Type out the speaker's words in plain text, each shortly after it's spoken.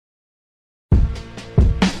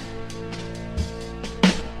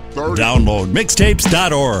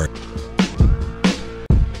DownloadMixtapes.org.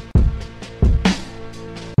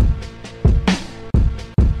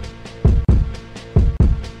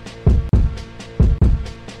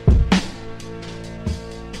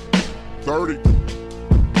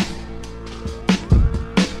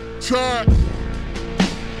 Check.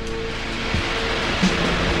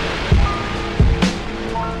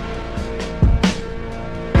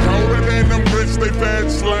 Colder than them bitch, they fed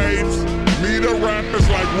slaves. Me the rappers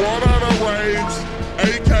like water the raves.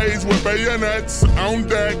 AKs with bayonets on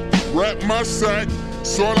deck. Rep my set,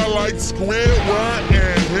 sorta like Squidward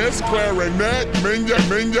and his clarinet.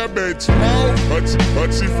 Minya bitch mouth,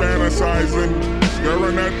 but she fantasizing.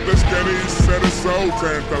 Staring at the skinny, said it's so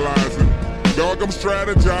tantalizing. Dog, I'm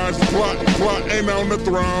strategizing, plotting on the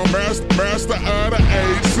throne. Master of the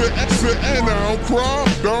age, sitting on crawl.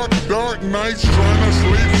 Dark nights, trying to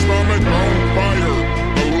sleep, stomach on fire.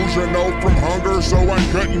 Delusional from hunger, so I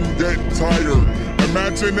couldn't get tired.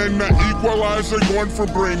 Imagining the equalizer going from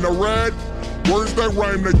green to red. Words that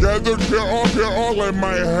rhyme together, they're all in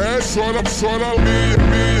my head. Sorta me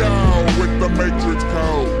out with the matrix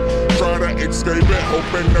code. Try to escape it,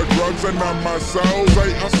 hoping the drugs are not my soul.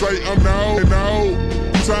 Say I'm no.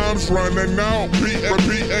 Time's running out,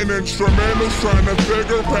 repeating instrumentals, trying to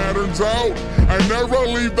figure patterns out. I never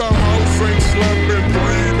leave the house, ain't slept in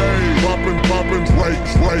 3 days. Popping,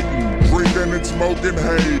 raking, drinking and smoking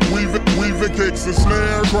hay. Weaving kicks and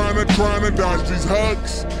snares, trying to dodge these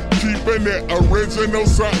hugs. Keeping it original,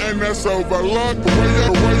 something that's overlooked. Where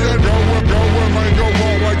you going, might go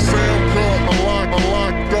on like Sam Cooke.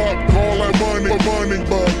 Locked up, call that money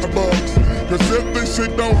bucks. Cause if this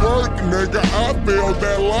shit don't work, nigga, I feel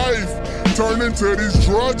that life turn into these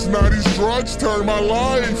drugs. Now these drugs turn my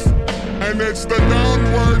life. And it's the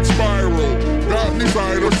downward spiral. Got me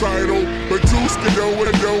suicidal, but two can do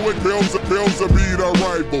it, bills will be the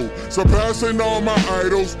rival. Surpassing all my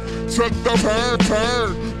idols, took the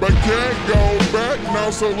turn, but can't go back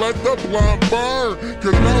now, so let the blunt burn.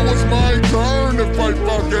 Cause now it's my turn if I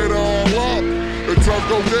fuck it all up. It's all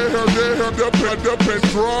go get her, depend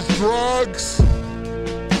drugs.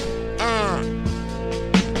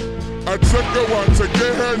 I took a while to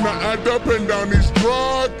get her, now I depend on these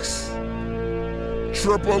drugs.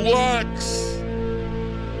 XXX.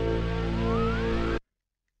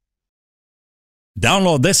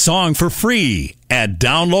 Download this song for free at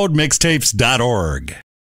downloadmixtapes.org.